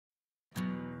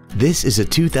This is a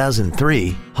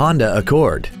 2003 Honda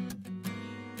Accord.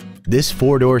 This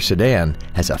four-door sedan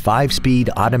has a 5-speed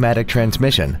automatic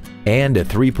transmission and a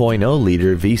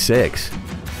 3.0-liter V6.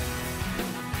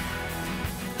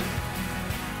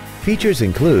 Features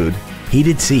include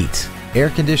heated seats, air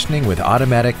conditioning with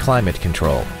automatic climate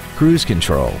control, cruise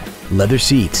control, leather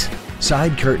seats,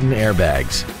 side curtain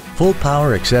airbags, full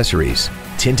power accessories,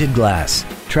 tinted glass,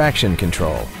 traction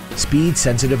control,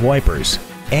 speed-sensitive wipers,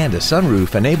 and a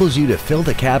sunroof enables you to fill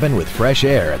the cabin with fresh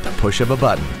air at the push of a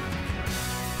button.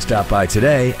 Stop by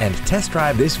today and test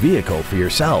drive this vehicle for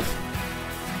yourself.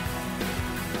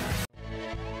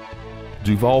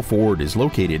 Duval Ford is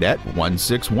located at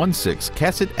 1616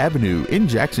 Cassett Avenue in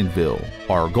Jacksonville.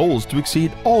 Our goal is to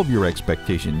exceed all of your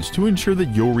expectations to ensure that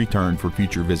you'll return for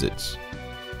future visits.